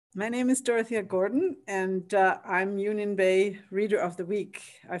My name is Dorothea Gordon, and I'm Union Bay Reader of the Week.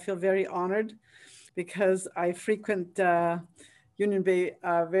 I feel very honored because I frequent Union Bay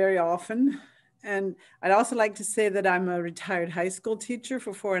very often. And I'd also like to say that I'm a retired high school teacher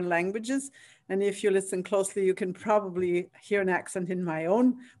for foreign languages. And if you listen closely, you can probably hear an accent in my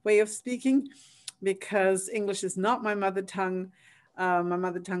own way of speaking because English is not my mother tongue. My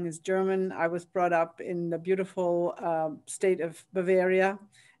mother tongue is German. I was brought up in the beautiful state of Bavaria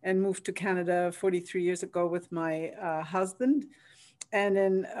and moved to Canada 43 years ago with my husband. And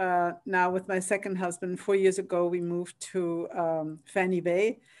then now with my second husband, 4 years ago, we moved to Fanny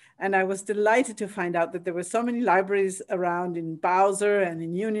Bay. And I was delighted to find out that there were so many libraries around in Bowser and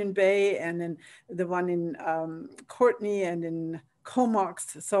in Union Bay and in the one in Courtney and in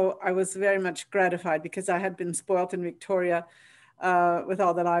Comox. So I was very much gratified because I had been spoilt in Victoria with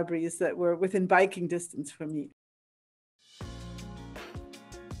all the libraries that were within biking distance for me.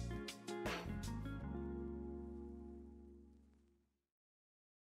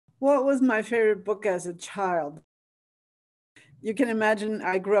 What was my favorite book as a child? You can imagine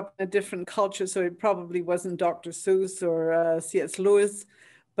I grew up in a different culture, so it probably wasn't Dr. Seuss or C.S. Lewis,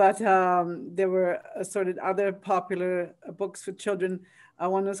 but there were assorted other popular books for children.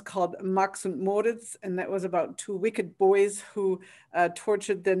 One was called Max und Moritz, and that was about two wicked boys who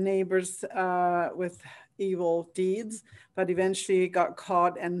tortured their neighbors with evil deeds, but eventually got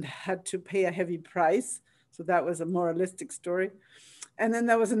caught and had to pay a heavy price. So that was a moralistic story. And then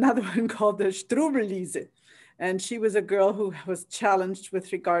there was another one called the Strubelliese. And she was a girl who was challenged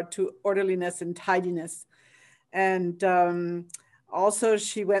with regard to orderliness and tidiness. And also,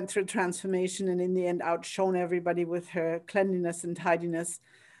 she went through transformation and in the end outshone everybody with her cleanliness and tidiness.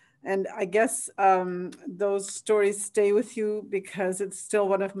 And I guess those stories stay with you because it's still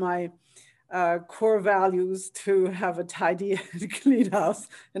one of my core values to have a tidy and clean house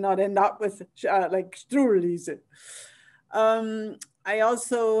and not end up with like Strudeliese. I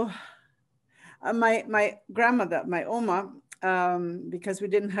also my grandmother, my Oma, because we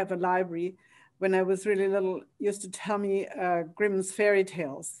didn't have a library when I was really little, used to tell me Grimm's fairy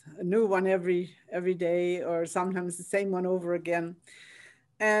tales, a new one every day, or sometimes the same one over again.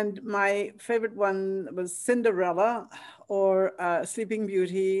 And my favorite one was Cinderella, or Sleeping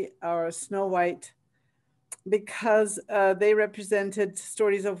Beauty, or Snow White, because they represented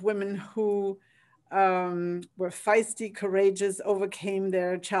stories of women who were feisty, courageous, overcame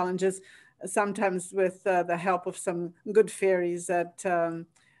their challenges, sometimes with the help of some good fairies that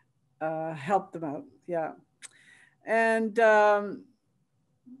helped them out. Yeah. And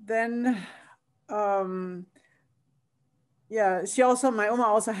then, um, yeah, my Oma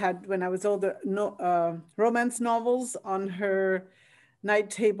also had, when I was older, no, romance novels on her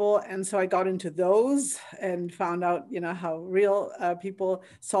night table, and so I got into those and found out, how real people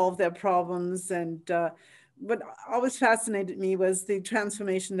solve their problems. And what always fascinated me was the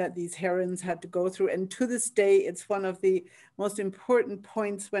transformation that these heroines had to go through. And to this day, it's one of the most important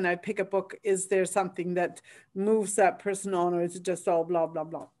points when I pick a book. Is there something that moves that person on, or is it just all blah blah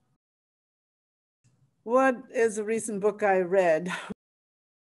blah? What is a recent book I read?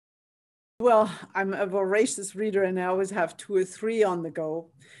 Well, I'm a voracious reader and I always have two or three on the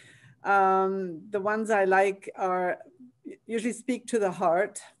go. The ones I like are usually speak to the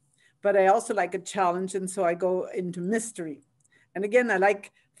heart, but I also like a challenge. And so I go into mystery. And again, I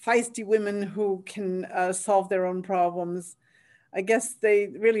like feisty women who can solve their own problems. I guess they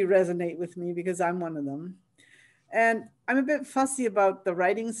really resonate with me because I'm one of them. And I'm a bit fussy about the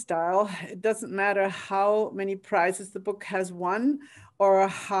writing style. It doesn't matter how many prizes the book has won or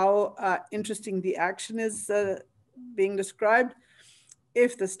how interesting the action is being described.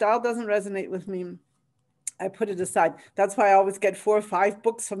 If the style doesn't resonate with me, I put it aside. That's why I always get 4 or 5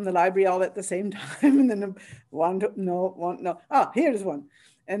 books from the library all at the same time. And then one, no. Ah, here's one.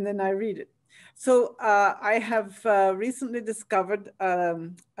 And then I read it. So I have recently discovered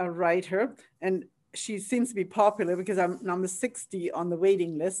a writer, and she seems to be popular because I'm number 60 on the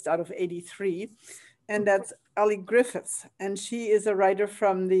waiting list out of 83. And that's Ellie Griffiths. And she is a writer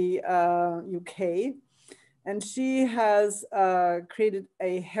from the UK, and she has created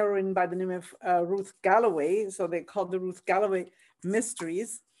a heroine by the name of Ruth Galloway. So they called the Ruth Galloway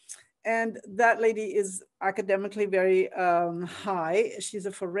Mysteries. And that lady is academically very high. She's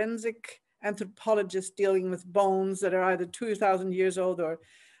a forensic anthropologist dealing with bones that are either 2,000 years old or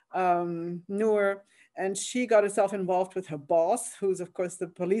newer. And she got herself involved with her boss, who's, of course, the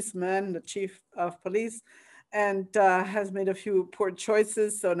policeman, the chief of police, and has made a few poor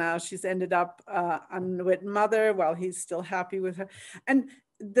choices. So now she's ended up unwed mother while he's still happy with her. And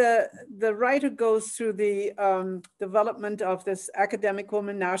the writer goes through the development of this academic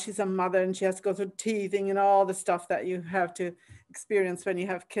woman. Now she's a mother and she has to go through teething and all the stuff that you have to experience when you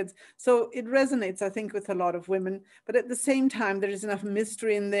have kids. So it resonates, I think, with a lot of women. But at the same time, there is enough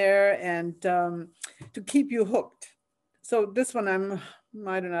mystery in there and to keep you hooked. So this one,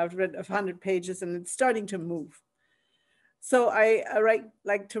 I don't know, I've read 100 pages and it's starting to move. So I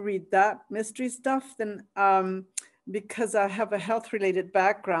like to read that mystery stuff. Then because I have a health-related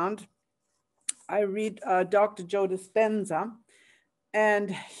background, I read Dr. Joe Dispenza, and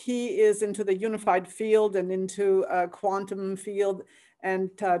he is into the unified field and into a quantum field,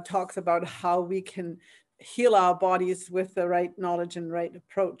 and talks about how we can heal our bodies with the right knowledge and right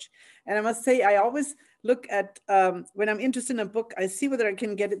approach. And I must say, I always look at, when I'm interested in a book, I see whether I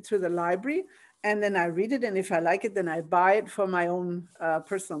can get it through the library, and then I read it. And if I like it, then I buy it for my own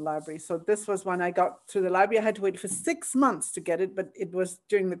personal library. So this was one I got through the library. I had to wait for 6 months to get it, but it was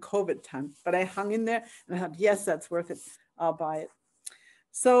during the COVID time. But I hung in there and I thought, yes, that's worth it. I'll buy it.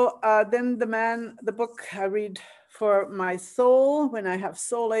 So then the book I read for my soul when I have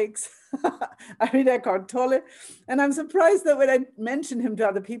soul aches, I read Eckhart Tolle. And I'm surprised that when I mention him to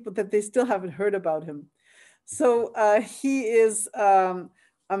other people that they still haven't heard about him. So he is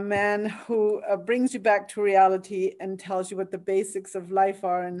a man who brings you back to reality and tells you what the basics of life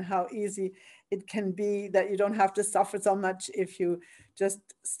are and how easy it can be, that you don't have to suffer so much if you just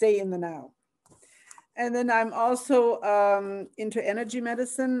stay in the now. And then I'm also into energy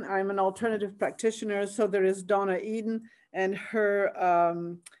medicine. I'm an alternative practitioner. So there is Donna Eden and her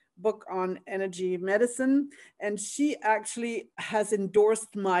book on energy medicine. And she actually has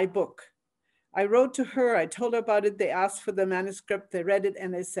endorsed my book. I wrote to her, I told her about it. They asked for the manuscript, they read it,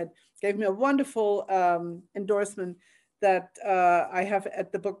 and they said, gave me a wonderful endorsement that I have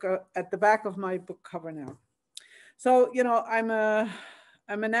at the book, at the back of my book cover now. So, you know, I'm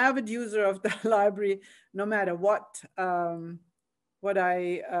an avid user of the library, no matter what I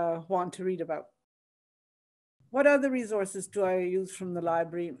want to read about. What other resources do I use from the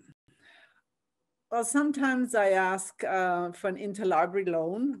library? Well, sometimes I ask for an interlibrary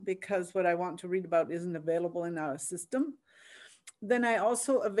loan because what I want to read about isn't available in our system. Then I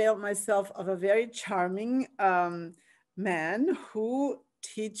also avail myself of a very charming man who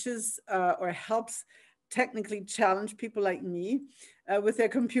teaches or helps technically challenge people like me with their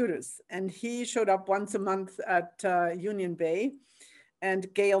computers. And he showed up once a month at Union Bay.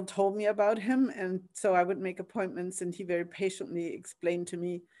 And Gail told me about him. And so I would make appointments and he very patiently explained to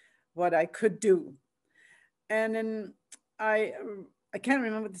me what I could do. And then I can't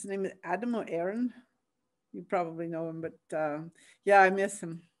remember what his name is, Adam or Aaron. You probably know him, but yeah, I miss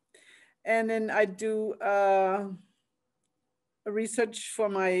him. And then I do research for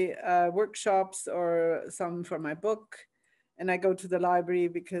my workshops or some for my book. And I go to the library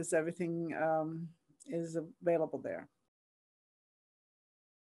because everything is available there.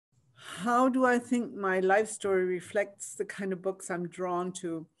 How do I think my life story reflects the kind of books I'm drawn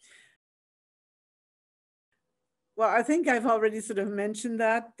to? Well, I think I've already sort of mentioned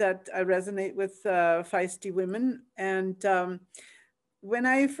that I resonate with feisty women. And when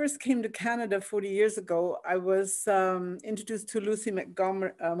I first came to Canada 40 years ago, I was introduced to Lucy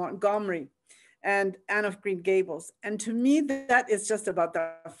Montgomery and Anne of Green Gables. And to me, that is just about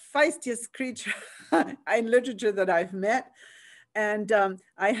the feistiest creature in literature that I've met. And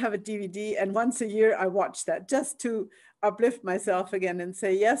I have a DVD, and once a year I watch that just to uplift myself again and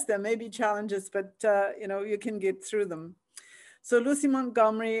say, yes, there may be challenges, but you know, you can get through them. So Lucy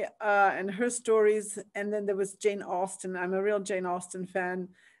Montgomery and her stories, and then there was Jane Austen. I'm a real Jane Austen fan,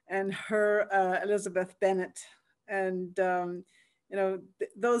 and her Elizabeth Bennet. And you know,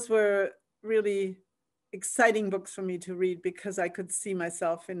 those were really exciting books for me to read because I could see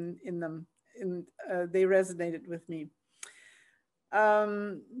myself in them, and they resonated with me.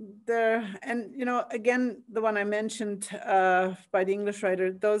 And you know, again, the one I mentioned by the English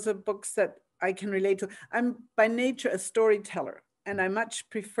writer, those are books that I can relate to. I'm by nature a storyteller, and I much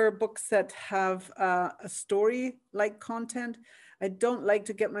prefer books that have a story-like content. I don't like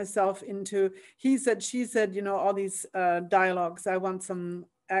to get myself into he said, she said, you know, all these dialogues. I want some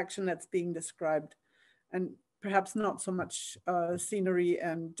action that's being described, and perhaps not so much scenery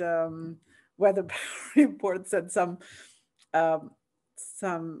and weather reports that some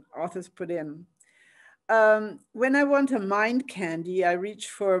authors put in. When I want a mind candy, I reach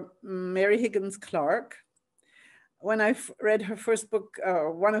for Mary Higgins Clark. When I read her first book,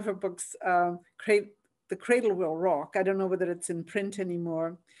 one of her books, The Cradle Will Rock, I don't know whether it's in print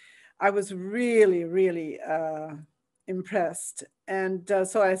anymore, I was really, really impressed. And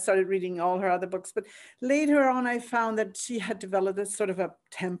so I started reading all her other books. But later on, I found that she had developed this sort of a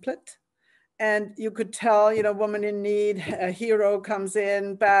template. And you could tell, you know, woman in need, a hero comes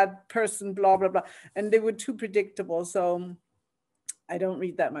in, bad person, blah, blah, blah. And they were too predictable. So I don't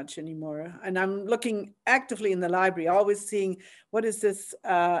read that much anymore. And I'm looking actively in the library, always seeing what is this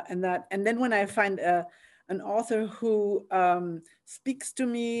and that. And then when I find an author who speaks to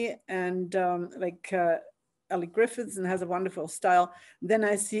me and like Ellie Griffiths and has a wonderful style, then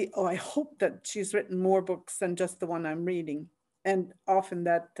I see, oh, I hope that she's written more books than just the one I'm reading. And often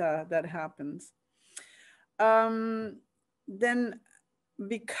that that happens. Then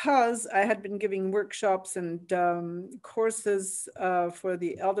because I had been giving workshops and courses for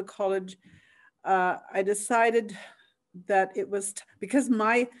the Elder College, I decided that it was because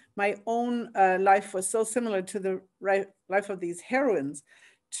my own life was so similar to the life of these heroines,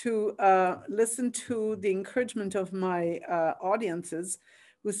 to listen to the encouragement of my audiences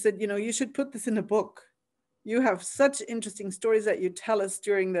who said, you know, you should put this in a book. You have such interesting stories that you tell us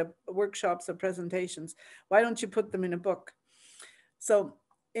during the workshops or presentations. Why don't you put them in a book? So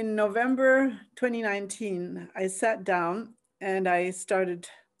in November 2019, I sat down and I started,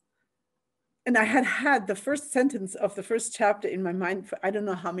 and I had the first sentence of the first chapter in my mind for I don't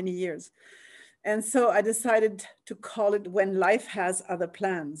know how many years. And so I decided to call it When Life Has Other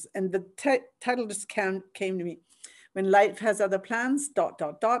Plans. And the title just came to me. When Life Has Other Plans, ...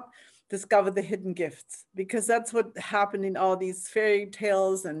 discover the hidden gifts, because that's what happened in all these fairy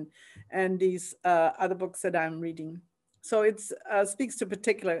tales and these other books that I'm reading. So it speaks to a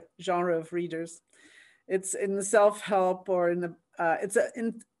particular genre of readers. It's in the self-help or in the, it's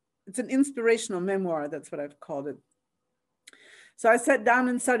an inspirational memoir. That's what I've called it. So I sat down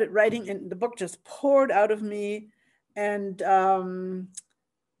and started writing, and the book just poured out of me. And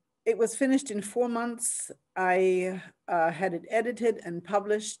it was finished in 4 months. I had it edited and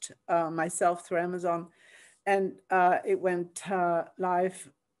published myself through Amazon. And it went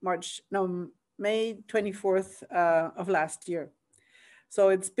live May 24th of last year. So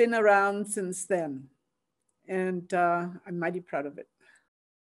it's been around since then. And I'm mighty proud of it.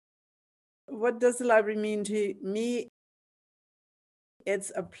 What does the library mean to me?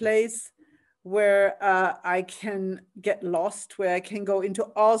 It's a place where I can get lost, where I can go into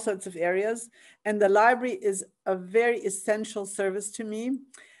all sorts of areas. And the library is a very essential service to me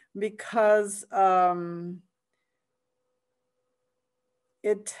because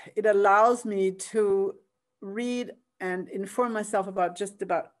it allows me to read and inform myself about just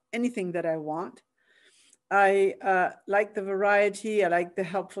about anything that I want. I like the variety. I like the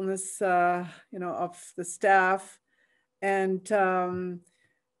helpfulness, you know, of the staff. And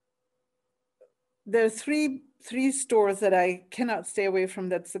there are three stores that I cannot stay away from.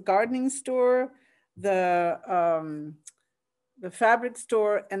 That's the gardening store, the fabric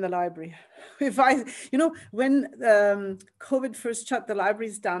store, and the library. If I, you know, when COVID first shut the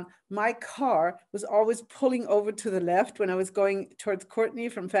libraries down, my car was always pulling over to the left when I was going towards Courtney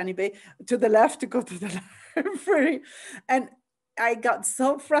from Fanny Bay, to the left to go to the library. And I got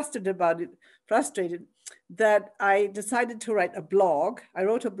so frustrated that I decided to write a blog. I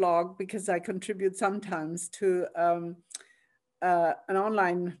wrote a blog because I contribute sometimes to an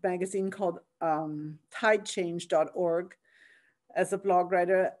online magazine called tidechange.org as a blog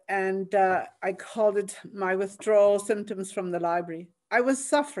writer. And I called it My Withdrawal Symptoms from the Library. I was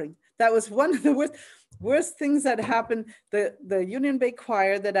suffering. That was one of the worst things that happened. The Union Bay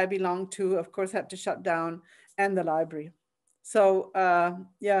Choir that I belonged to, of course, had to shut down, and the library. So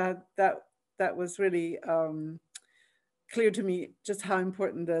yeah, that was really clear to me, just how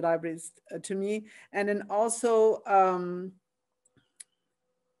important the library is to me. And then also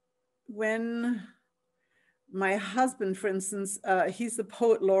when my husband, for instance, he's the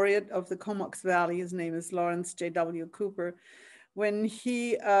poet laureate of the Comox Valley. His name is Lawrence J.W. Cooper. When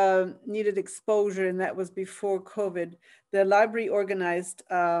he needed exposure, and that was before COVID, the library organized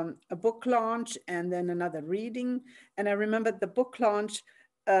a book launch and then another reading. And I remember at the book launch,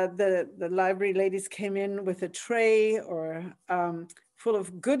 the library ladies came in with a tray or full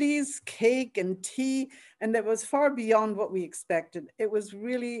of goodies, cake and tea, and that was far beyond what we expected. It was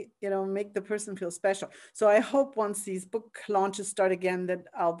really, you know, make the person feel special. So I hope once these book launches start again, that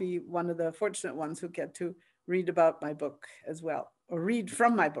I'll be one of the fortunate ones who get to read about my book as well, or read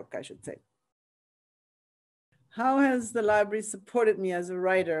from my book, I should say. How has the library supported me as a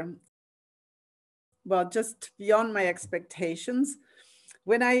writer? Well, just beyond my expectations.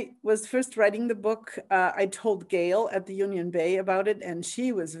 When I was first writing the book, I told Gail at the Union Bay about it, and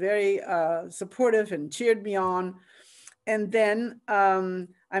she was very supportive and cheered me on. And then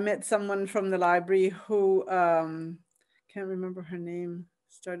I met someone from the library who can't remember her name,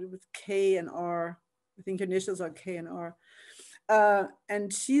 started with K and R. I think her initials are K and R.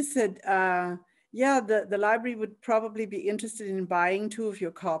 And she said, yeah, the library would probably be interested in buying 2 of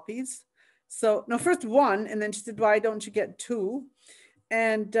your copies. So, no, first 1, and then she said, why don't you get 2?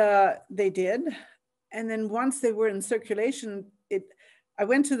 And they did. And then once they were in circulation, I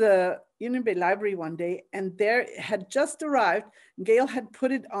went to the Union Bay Library one day, and there it had just arrived. Gail had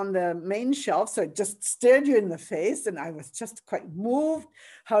put it on the main shelf, so it just stared you in the face, and I was just quite moved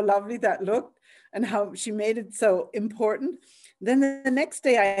how lovely that looked and how she made it so important. Then the next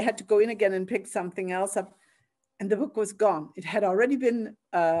day I had to go in again and pick something else up, and the book was gone. It had already been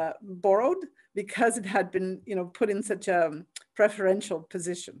borrowed because it had been, put in such a preferential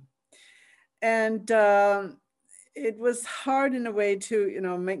position. And it was hard in a way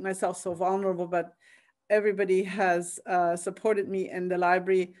to, make myself so vulnerable, but everybody has supported me in the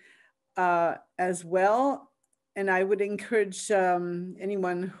library as well. And I would encourage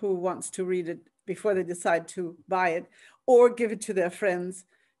anyone who wants to read it before they decide to buy it or give it to their friends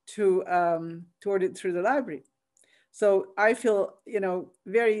to order it through the library. So I feel,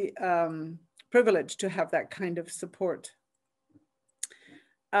 very privileged to have that kind of support.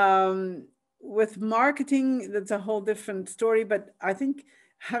 With marketing, that's a whole different story, but I think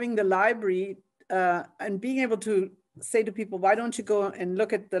having the library and being able to say to people, why don't you go and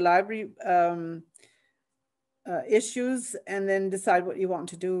look at the library issues and then decide what you want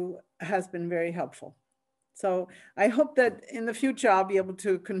to do, has been very helpful. So I hope that in the future, I'll be able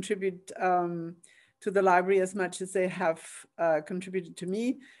to contribute to the library as much as they have contributed to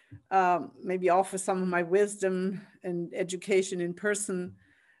me, maybe offer some of my wisdom and education in person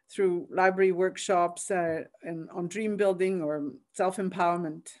through library workshops and on dream building or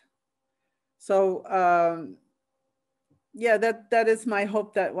self-empowerment. So yeah, that is my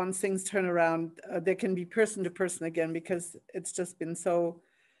hope, that once things turn around, they can be person to person again, because it's just been so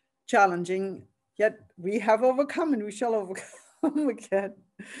challenging. Yet we have overcome, and we shall overcome again.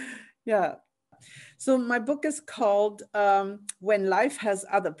 Yeah. So my book is called When Life Has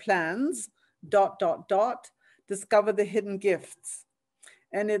Other Plans, ... Discover the Hidden Gifts.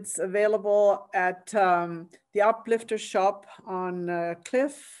 And it's available at the Uplifter shop on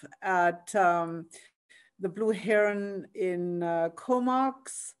Cliff, at the Blue Heron in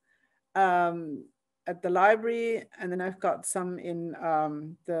Comox, at the library, and then I've got some in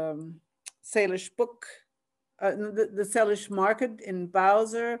the Salish book, the Salish market in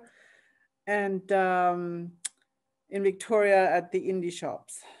Bowser, and in Victoria at the indie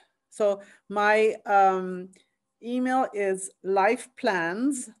shops. So my email is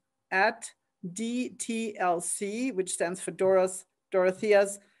lifeplans@DTLC, which stands for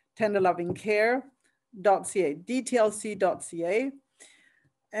Dorothea's Tender Loving Care.ca, DTLC.ca.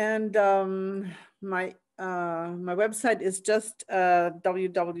 And my website is just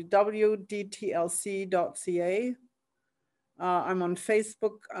www.dtlc.ca. I'm on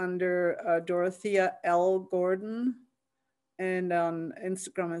Facebook under Dorothea L. Gordon, and on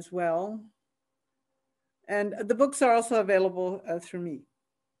Instagram as well. And the books are also available through me,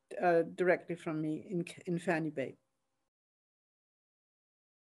 directly from me in Fanny Bay.